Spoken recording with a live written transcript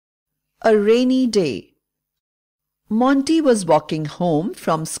A rainy day. Monty was walking home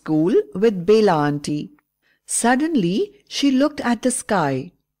from school with Bella Auntie. Suddenly, she looked at the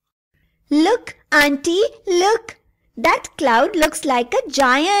sky. Look, Auntie, look! That cloud looks like a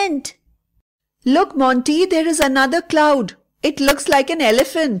giant. Look, Monty, there is another cloud. It looks like an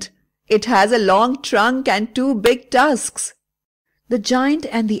elephant. It has a long trunk and two big tusks. The giant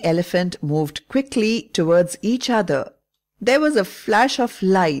and the elephant moved quickly towards each other. There was a flash of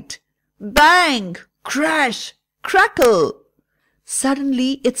light. Bang! Crash! Crackle!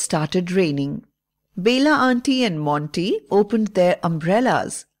 Suddenly it started raining. Bella Auntie and Monty opened their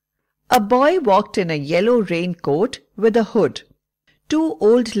umbrellas. A boy walked in a yellow raincoat with a hood. Two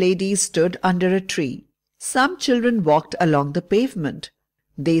old ladies stood under a tree. Some children walked along the pavement.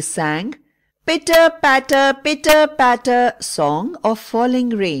 They sang pitter patter song of falling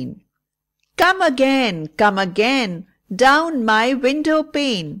rain. Come again, down my window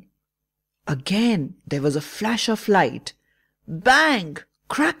pane. Again there was a flash of light. Bang!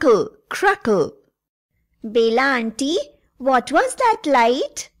 Crackle! Crackle! Bella Auntie, what was that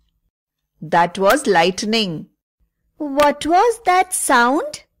light? That was lightning. What was that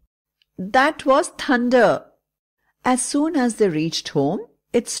sound? That was thunder. As soon as they reached home,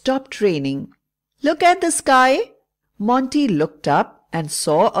 it stopped raining. Look at the sky. Monty looked up and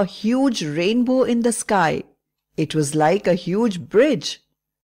saw a huge rainbow in the sky. It was like a huge bridge.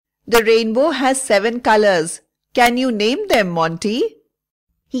 The rainbow has 7 colors. Can you name them, Monty?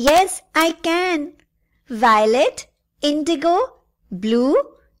 Yes, I can. Violet, indigo, blue,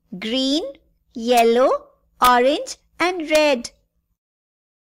 green, yellow, orange and red.